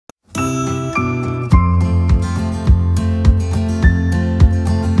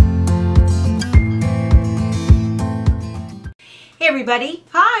everybody.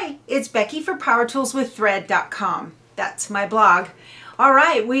 Hi, it's Becky for powertoolswiththread.com. That's my blog. All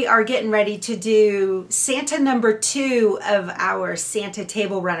right, we are getting ready to do Santa number 2 of our Santa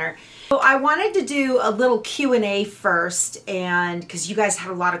Table Runner. So I wanted to do a little Q&A first, and because you guys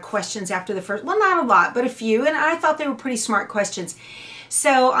had a lot of questions after the first, well, not a lot, but a few, and I thought they were pretty smart questions.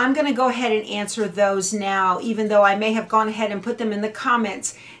 So I'm going to go ahead and answer those now, even though I may have gone ahead and put them in the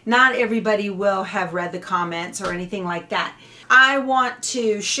comments. Not everybody will have read the comments or anything like that. I want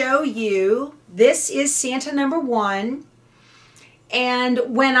to show you, this is Santa number 1. And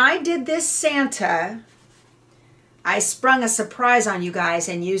when I did this Santa, I sprung a surprise on you guys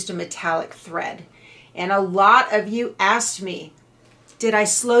and used a metallic thread. And a lot of you asked me, did I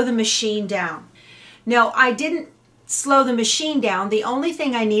slow the machine down? No, I didn't slow the machine down. The only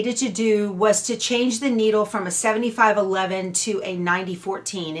thing I needed to do was to change the needle from a 7511 to a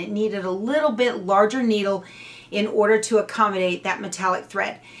 9014. It needed a little bit larger needle in order to accommodate that metallic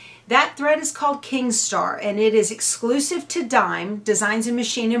thread. That thread is called King Star, and it is exclusive to Dime, Designs and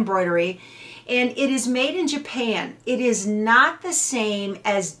Machine Embroidery, and it is made in Japan. It is not the same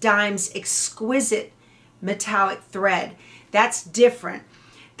as Dime's exquisite metallic thread. That's different.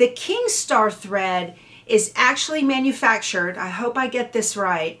 The King Star thread is actually manufactured, I hope I get this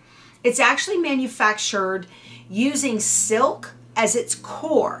right, it's actually manufactured using silk as its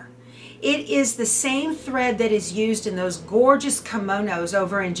core. It is the same thread that is used in those gorgeous kimonos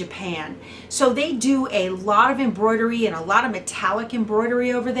over in Japan. So they do a lot of embroidery and a lot of metallic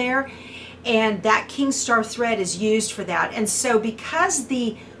embroidery over there, and that King Star thread is used for that. And so because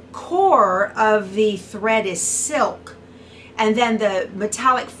the core of the thread is silk, and then the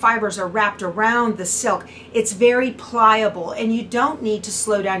metallic fibers are wrapped around the silk, it's very pliable, and you don't need to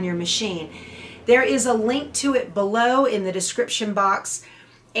slow down your machine. There is a link to it below in the description box,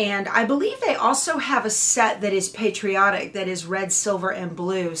 and I believe they also have a set that is patriotic, that is red, silver, and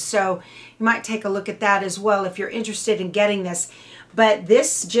blue. So you might take a look at that as well if you're interested in getting this. But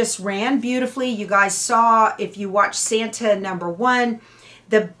this just ran beautifully. You guys saw, if you watched Santa number 1,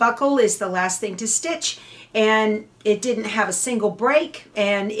 the buckle is the last thing to stitch, and it didn't have a single break,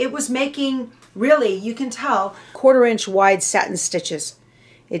 and it was making, really, you can tell, 1/4 inch wide satin stitches.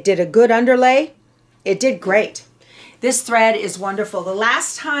 It did a good underlay. It did great. This thread is wonderful. The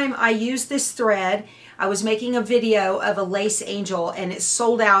last time I used this thread, I was making a video of a lace angel, and it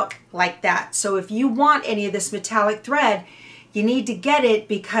sold out like that. So if you want any of this metallic thread, you need to get it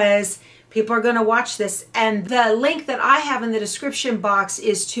because people are going to watch this. And the link that I have in the description box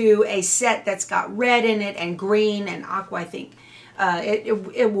is to a set that's got red in it and green and aqua, I think.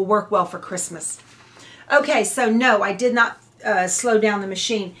 It will work well for Christmas. Okay, so no, I did not slow down the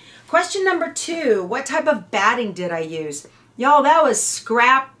machine. Question number 2, what type of batting did I use? Y'all, that was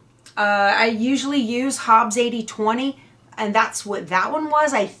scrap. I usually use Hobbs 80/20, and that's what that one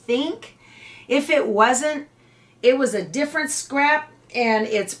was, I think. If it wasn't, it was a different scrap, and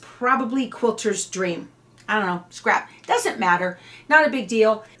it's probably Quilter's Dream. I don't know, scrap. Doesn't matter. Not a big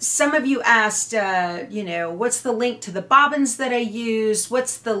deal. Some of you asked, you know, what's the link to the bobbins that I use?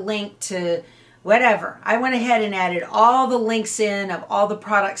 What's the link to whatever? I went ahead and added all the links in of all the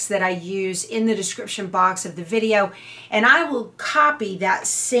products that I use in the description box of the video, and I will copy that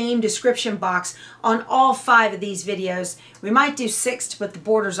same description box on all 5 of these videos. We might do 6 to put the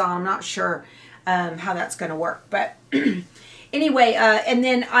borders on. I'm not sure how that's going to work, but anyway, and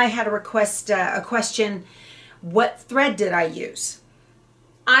then I had a request, a question, what thread did I use?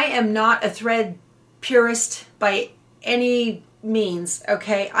 I am not a thread purist by any means,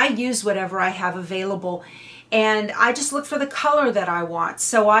 okay? I use whatever I have available, and I just look for the color that I want.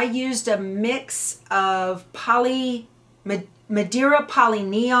 So I used a mix of Madeira Poly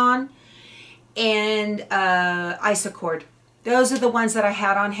Neon and Isocord. Those are the ones that I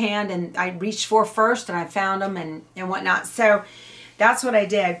had on hand, and I reached for first, and I found them and whatnot. So that's what I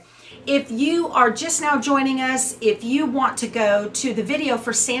did. If you are just now joining us, if you want to go to the video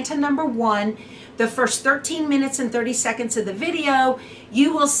for Santa number 1, the first 13 minutes and 30 seconds of the video,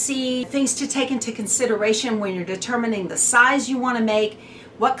 you will see things to take into consideration when you're determining the size you want to make,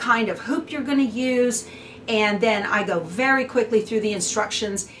 what kind of hoop you're going to use, and then I go very quickly through the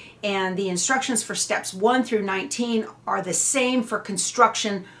instructions, and the instructions for steps 1 through 19 are the same for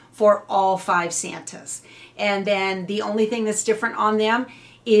construction for all 5 Santas. And then the only thing that's different on them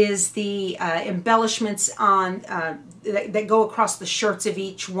is the embellishments on that go across the shirts of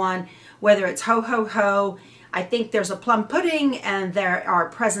each one, whether it's ho ho ho, I think there's a plum pudding, and there are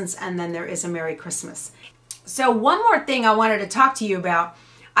presents, and then there is a Merry Christmas. So one more thing I wanted to talk to you about.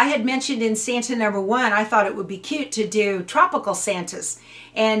 I had mentioned in Santa number 1, I thought it would be cute to do tropical Santas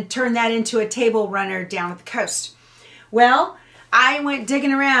and turn that into a table runner down at the coast. Well, I went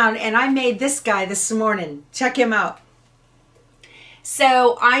digging around and I made this guy this morning. Check him out.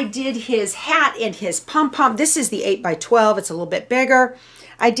 So I did his hat and his pom-pom. This is the 8x12. It's a little bit bigger.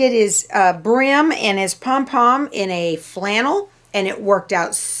 I did his brim and his pom-pom in a flannel, and it worked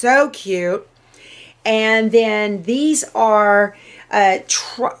out so cute. And then these are,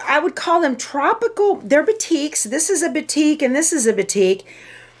 I would call them tropical. They're batiks. This is a batik and this is a batik.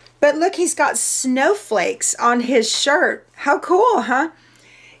 But look, he's got snowflakes on his shirt. How cool, huh?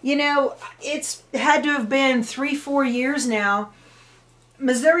 You know, it's had to have been 3-4 years now.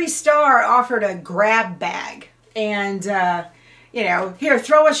 Missouri Star offered a grab bag. And, you know, here,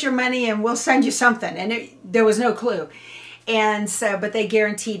 throw us your money and we'll send you something. And there was no clue. And so, but they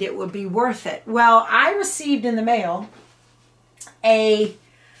guaranteed it would be worth it. Well, I received in the mail a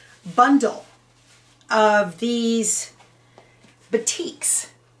bundle of these batiks.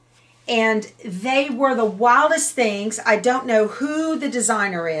 And they were the wildest things. I don't know who the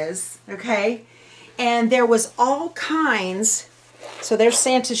designer is, okay? And there was all kinds. So there's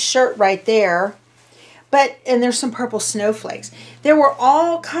Santa's shirt right there. And there's some purple snowflakes. There were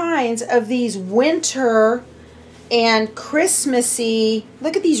all kinds of these winter and Christmassy.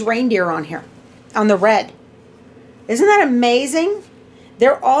 Look at these reindeer on here, on the red. Isn't that amazing?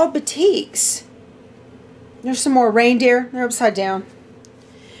 They're all batiks. There's some more reindeer. They're upside down.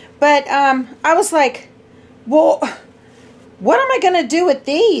 But I was like, well, what am I going to do with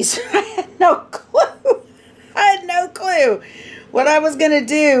these? I had no clue. I had no clue what I was going to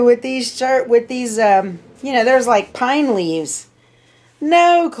do with these you know, there's like pine leaves.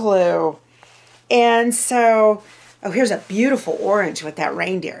 No clue. And so, oh, here's a beautiful orange with that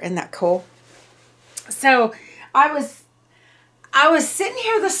reindeer. Isn't that cool? So I was sitting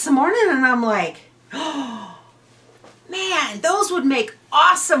here this morning and I'm like, oh, man, those would make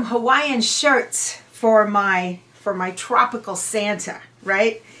awesome Hawaiian shirts for my tropical Santa,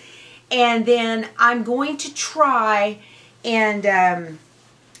 right? And then I'm going to try and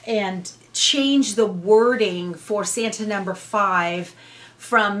change the wording for Santa number 5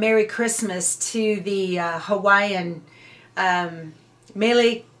 from Merry Christmas to the Hawaiian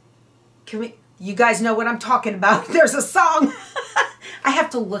Mele. You guys know what I'm talking about. There's a song. I have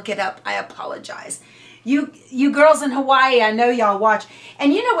to look it up. I apologize. You girls in Hawaii, I know y'all watch.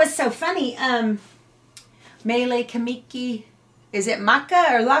 And you know what's so funny? Mele Kamiki. Is it Maka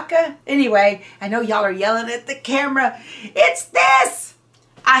or Laka? Anyway, I know y'all are yelling at the camera. It's this!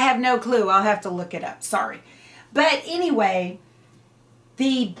 I have no clue. I'll have to look it up. Sorry. But anyway,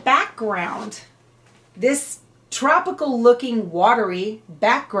 the background, this tropical looking watery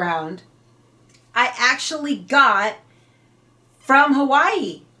background, I actually got from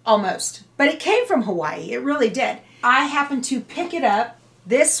Hawaii almost. But it came from Hawaii. It really did. I happened to pick it up,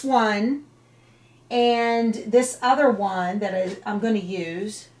 this one, and this other one that I'm going to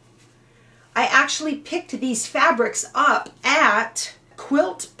use. I actually picked these fabrics up at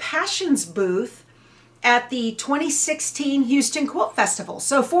Quilt Passions booth at the 2016 Houston Quilt Festival.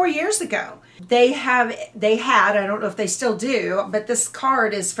 So 4 years ago. They had, I don't know if they still do, but this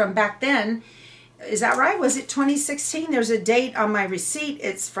card is from back then. Is that right? Was it 2016? There's a date on my receipt.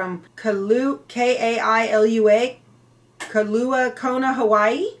 It's from Kailua, K-A-I-L-U-A, Kailua Kona,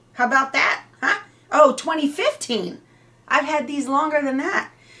 Hawaii. How about that? Huh? Oh, 2015. I've had these longer than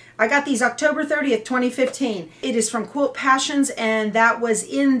that. I got these October 30th, 2015. It is from Quilt Passions, and that was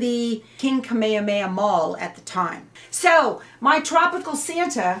in the King Kamehameha Mall at the time. So, my tropical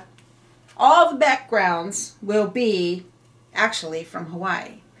Santa, all the backgrounds will be actually from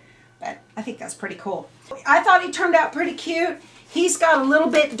Hawaii. But I think that's pretty cool. I thought he turned out pretty cute. He's got a little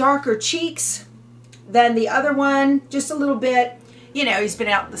bit darker cheeks than the other one. Just a little bit. You know, he's been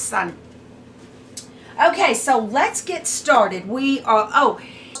out in the sun. Okay, so let's get started. We are,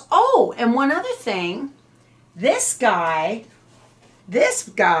 oh, and one other thing. This guy,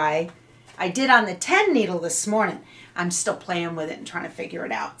 I did on the 10 needle this morning. I'm still playing with it and trying to figure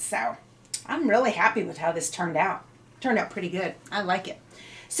it out. So I'm really happy with how this turned out. Turned out pretty good. I like it.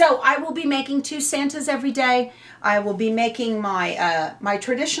 So I will be making 2 Santas every day. I will be making my my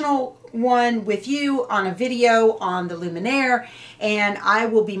traditional one with you on a video on the Luminaire, and I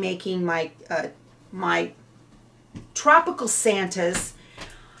will be making my my tropical Santas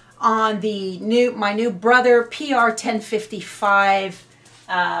on the my new Brother PR 1055,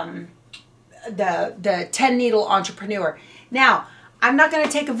 the 10 needle entrepreneur. Now I'm not going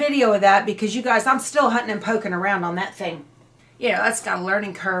to take a video of that because you guys, I'm still hunting and poking around on that thing. You know, that's got a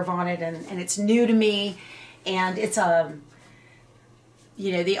learning curve on it, and it's new to me, and it's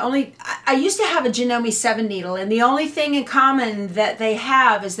you know, I used to have a Janome 7 needle, and the only thing in common that they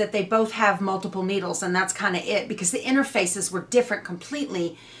have is that they both have multiple needles, and that's kind of it, because the interfaces were different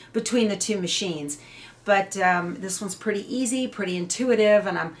completely between the two machines. But this one's pretty easy, pretty intuitive,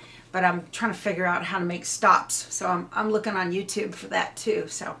 and I'm trying to figure out how to make stops. So I'm looking on YouTube for that too.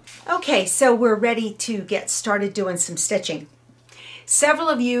 So okay, so we're ready to get started doing some stitching. Several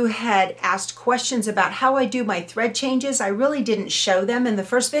of you had asked questions about how I do my thread changes. I really didn't show them in the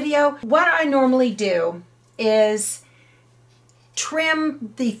first video. What I normally do is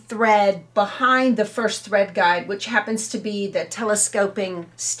trim the thread behind the first thread guide, which happens to be the telescoping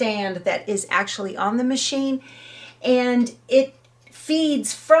stand that is actually on the machine, and it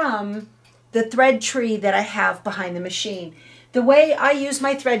feeds from the thread tree that I have behind the machine. The way I use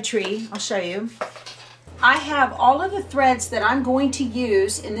my thread tree, I'll show you. I have all of the threads that I'm going to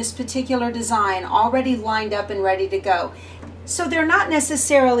use in this particular design already lined up and ready to go. So they're not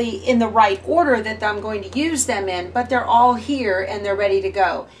necessarily in the right order that I'm going to use them in, but they're all here and they're ready to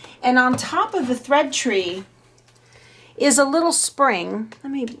go. And on top of the thread tree is a little spring.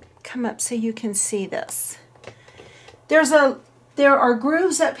 Let me come up so you can see this. There are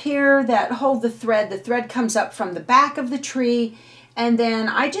grooves up here that hold the thread. The thread comes up from the back of the tree, and then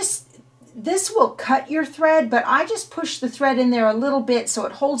this will cut your thread, but I just push the thread in there a little bit so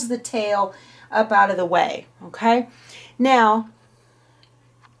it holds the tail up out of the way, okay? Now,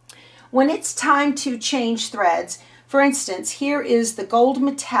 when it's time to change threads, for instance, here is the gold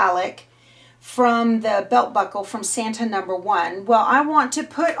metallic from the belt buckle from Santa number 1. Well, I want to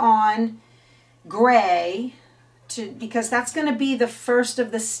put on gray because that's going to be the first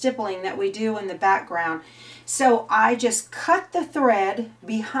of the stippling that we do in the background. So I just cut the thread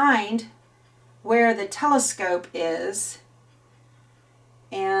behind where the telescope is,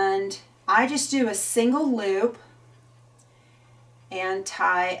 and I just do a single loop and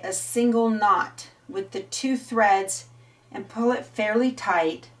tie a single knot with the 2 threads and pull it fairly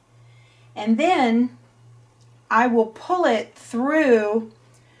tight, and then I will pull it through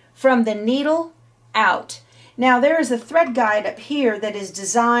from the needle out. Now there is a thread guide up here that is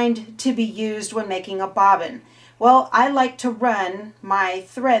designed to be used when making a bobbin. Well, I like to run my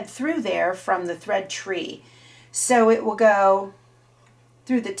thread through there from the thread tree. So it will go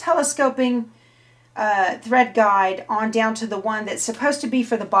through the telescoping thread guide on down to the one that's supposed to be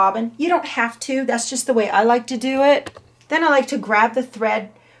for the bobbin. You don't have to, that's just the way I like to do it. Then I like to grab the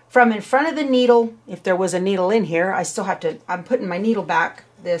thread from in front of the needle. If there was a needle in here, I'm putting my needle back,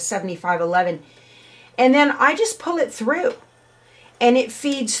 the 7511. And then I just pull it through. And it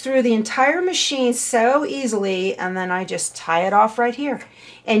feeds through the entire machine so easily, and then I just tie it off right here.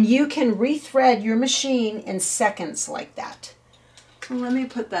 And you can rethread your machine in seconds like that. Let me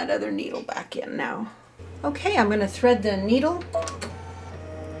put that other needle back in now. Okay, I'm going to thread the needle.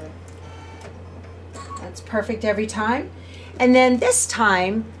 That's perfect every time. And then this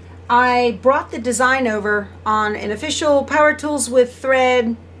time, I brought the design over on an official Power Tools with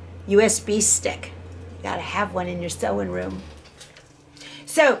Thread USB stick. You gotta have one in your sewing room.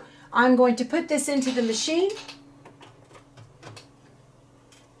 So I'm going to put this into the machine,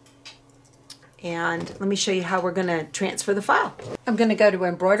 and let me show you how we're going to transfer the file. I'm going to go to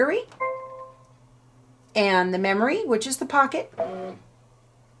Embroidery and the memory, which is the pocket,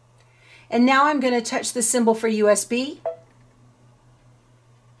 and now I'm going to touch the symbol for USB,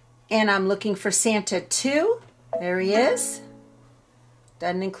 and I'm looking for Santa 2. There he is.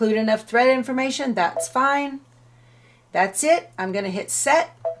 Doesn't include enough thread information. That's fine. That's it. I'm going to hit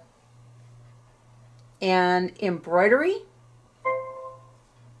set and embroidery,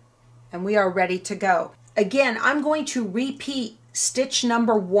 and we are ready to go. Again, I'm going to repeat stitch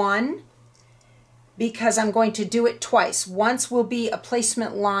number 1 because I'm going to do it twice. Once will be a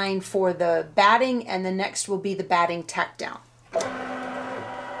placement line for the batting, and the next will be the batting tack down.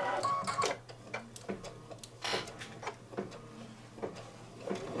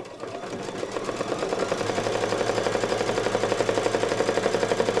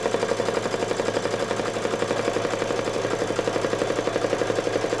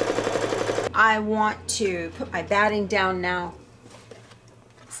 I want to put my batting down now.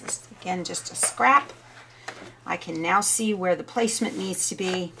 This is again just a scrap. I can now see where the placement needs to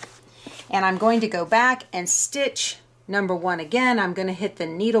be, and I'm going to go back and stitch number 1 again. I'm going to hit the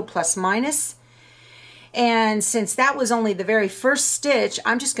needle plus minus, and since that was only the very first stitch,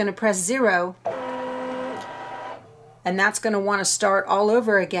 I'm just going to press 0, and that's going to want to start all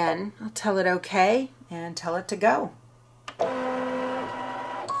over again. I'll tell it okay and tell it to go.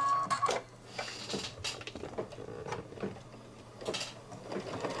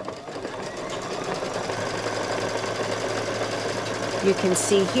 you can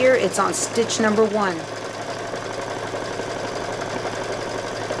see here, it's on stitch number 1.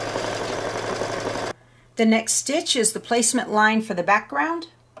 The next stitch is the placement line for the background.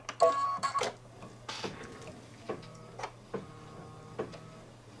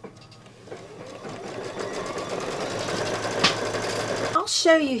 I'll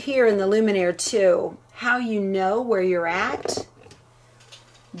show you here in the Luminaire too how you know where you're at.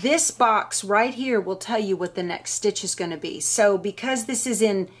 This box right here will tell you what the next stitch is going to be. So because this is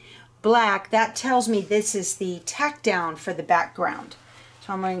in black, that tells me this is the tack down for the background.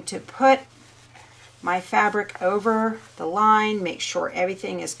 So I'm going to put my fabric over the line, make sure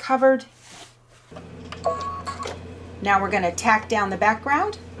everything is covered. Now we're going to tack down the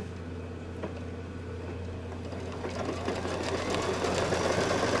background.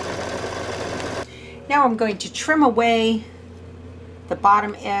 Now I'm going to trim away the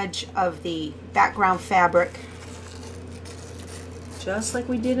bottom edge of the background fabric, just like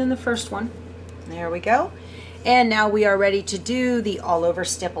we did in the first one. There we go. And now we are ready to do the all over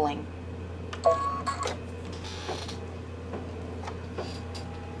stippling.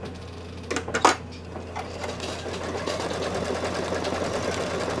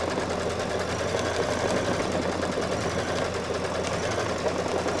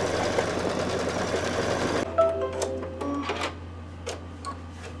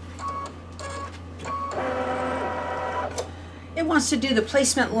 It wants to do the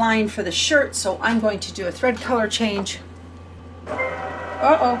placement line for the shirt, so I'm going to do a thread color change.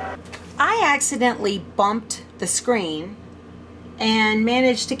 Uh-oh. I accidentally bumped the screen and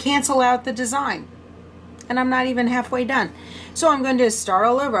managed to cancel out the design. And I'm not even halfway done. So I'm going to start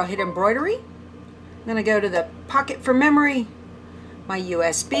all over. I'll hit embroidery. I'm going to go to the pocket for memory, my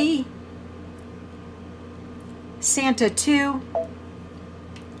USB, Santa 2,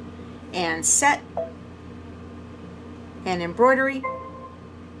 and set, and embroidery.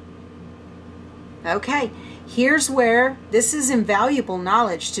 Okay, here's where this is invaluable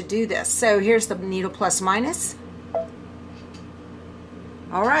knowledge to do this. So here's the needle plus minus.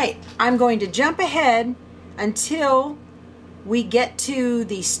 All right, I'm going to jump ahead until we get to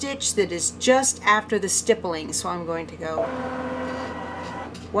the stitch that is just after the stippling. So I'm going to go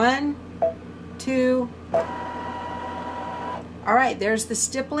 1, 2. All right, there's the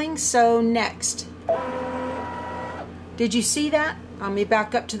stippling. So next. Did you see that? Let me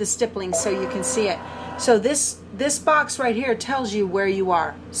back up to the stippling so you can see it. So this box right here tells you where you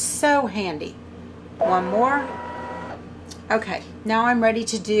are. So handy. One more. Okay, now I'm ready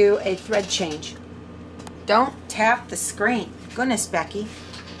to do a thread change. Don't tap the screen. Goodness, Becky.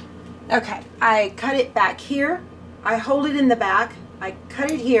 Okay, I cut it back here. I hold it in the back. I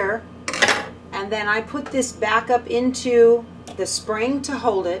cut it here. And then I put this back up into the spring to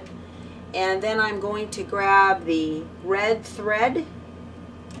hold it. And then I'm going to grab the red thread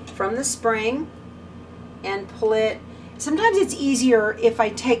from the spring and pull it. Sometimes it's easier if I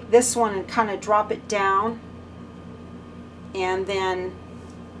take this one and kind of drop it down and then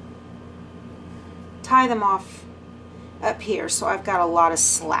tie them off up here, so I've got a lot of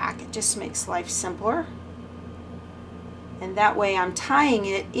slack. It just makes life simpler. And that way I'm tying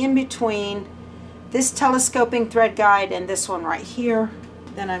it in between this telescoping thread guide and this one right here.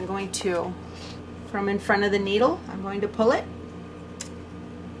 Then I'm going to, from in front of the needle, I'm going to pull it,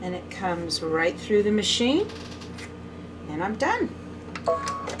 and it comes right through the machine, and I'm done.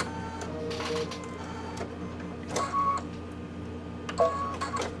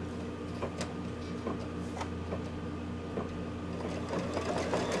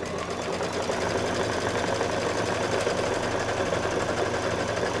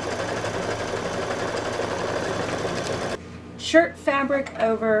 Shirt fabric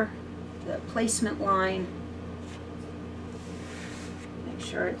over the placement line. Make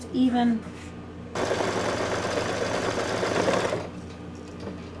sure it's even.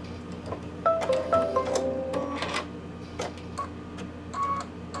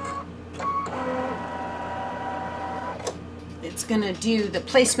 It's going to do the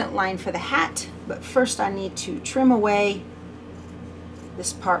placement line for the hat, but first I need to trim away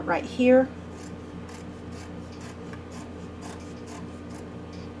this part right here.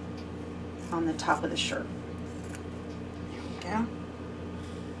 On the top of the shirt. There we go.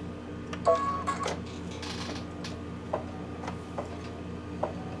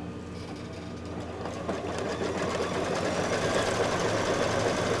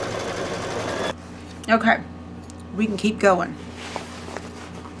 Okay, we can keep going.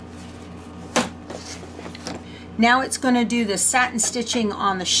 Now it's going to do the satin stitching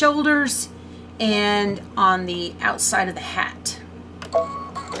on the shoulders and on the outside of the hat.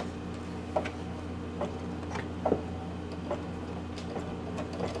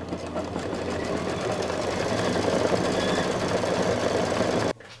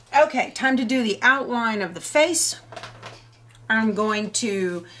 Okay, time to do the outline of the face. I'm going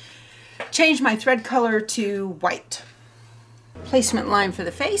to change my thread color to white. Placement line for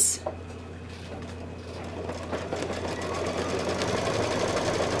the face.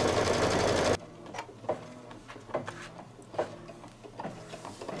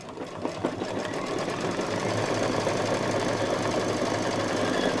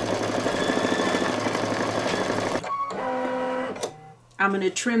 I'm going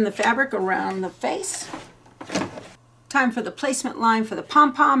to trim the fabric around the face. Time for the placement line for the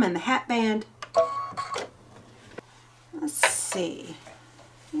pom-pom and the hat band. Let's see.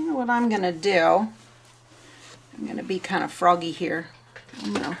 You know what I'm going to do? I'm going to be kind of froggy here.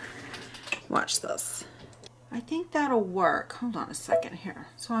 I'm going to watch this. I think that'll work. Hold on a second here.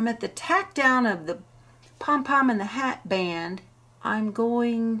 So I'm at the tack down of the pom-pom and the hat band. I'm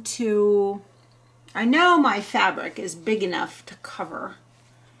going to... I know my fabric is big enough to cover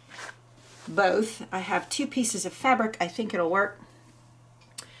both. I have 2 pieces of fabric. I think it'll work.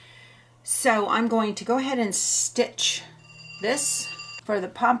 So I'm going to go ahead and stitch this for the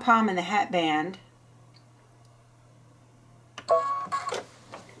pom-pom and the hat band.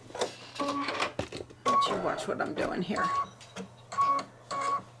 Let you watch what I'm doing here. I'm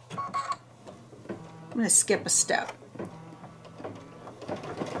going to skip a step.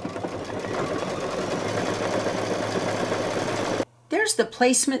 There's the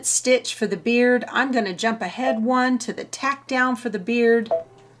placement stitch for the beard. I'm going to jump ahead one to the tack down for the beard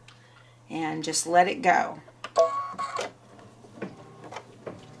and just let it go.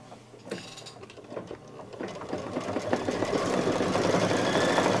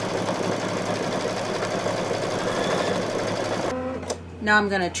 Now I'm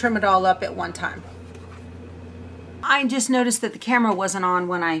going to trim it all up at one time. I just noticed that the camera wasn't on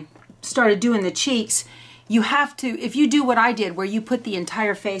when I started doing the cheeks. You have to, if you do what I did where you put the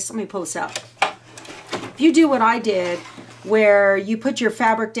entire face, let me pull this out. If you do what I did where you put your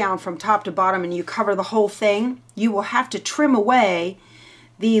fabric down from top to bottom and you cover the whole thing, you will have to trim away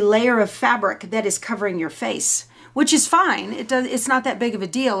the layer of fabric that is covering your face, which is fine. It's not that big of a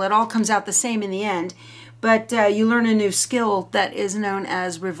deal. It all comes out the same in the end, but you learn a new skill that is known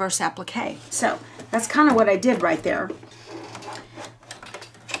as reverse applique. So that's kind of what I did right there.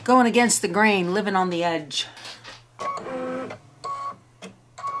 Going against the grain, living on the edge.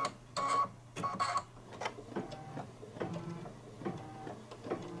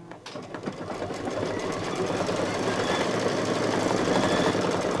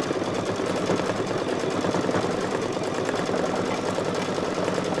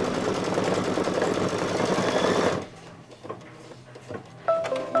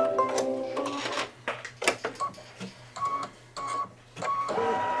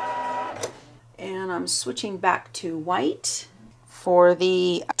 I'm switching back to white. For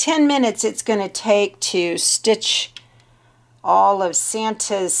the 10 minutes it's going to take to stitch all of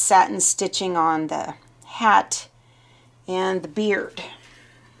Santa's satin stitching on the hat and the beard.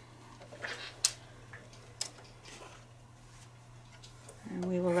 And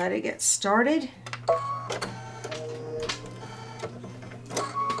we will let it get started.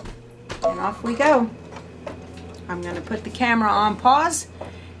 And off we go. I'm going to put the camera on pause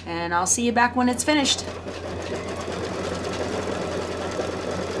and I'll see you back when it's finished.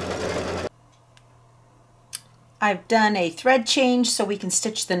 I've done a thread change so we can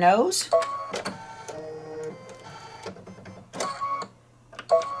stitch the nose.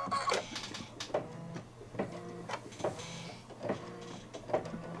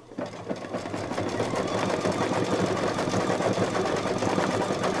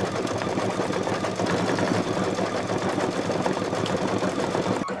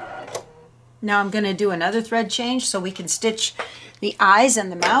 Now I'm going to do another thread change so we can stitch the eyes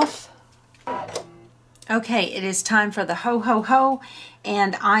and the mouth. Okay, it is time for the ho ho ho,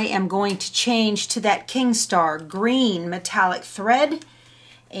 and I am going to change to that King Star green metallic thread,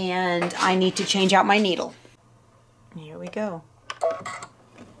 and I need to change out my needle. Here we go.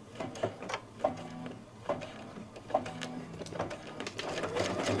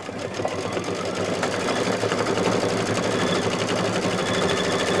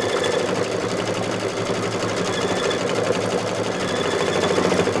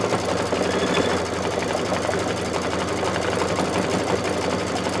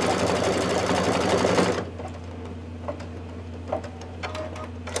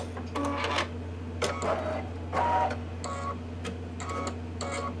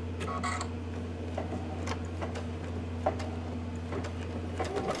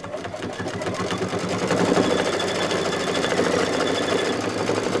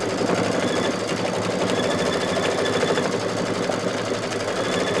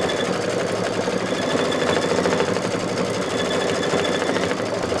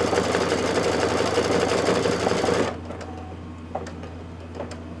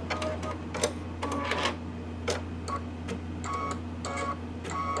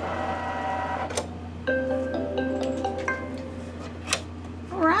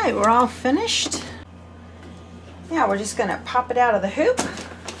 we're all finished. Now we're just going to pop it out of the hoop.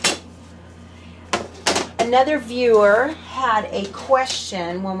 Another viewer had a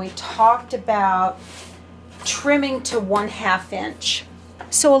question when we talked about trimming to 1/2 inch.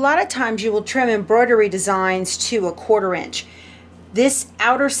 So a lot of times you will trim embroidery designs to 1/4 inch. This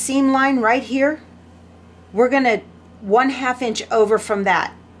outer seam line right here, we're going to 1/2 inch over from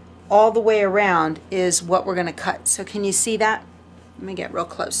that. All the way around is what we're going to cut. So can you see that? Let me get real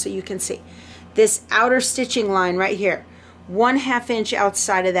close so you can see. This outer stitching line right here, 1/2 inch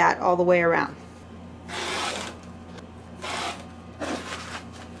outside of that all the way around.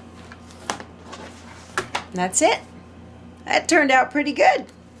 That's it. That turned out pretty good.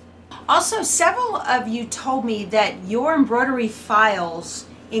 Also, several of you told me that your embroidery files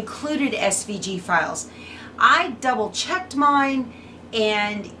included SVG files. I double checked mine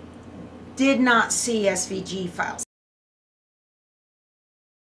and did not see SVG files.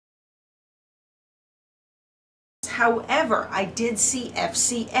 However, I did see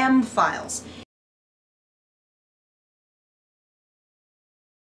FCM files.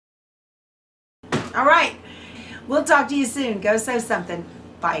 All right, we'll talk to you soon. Go sew something.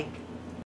 Bye.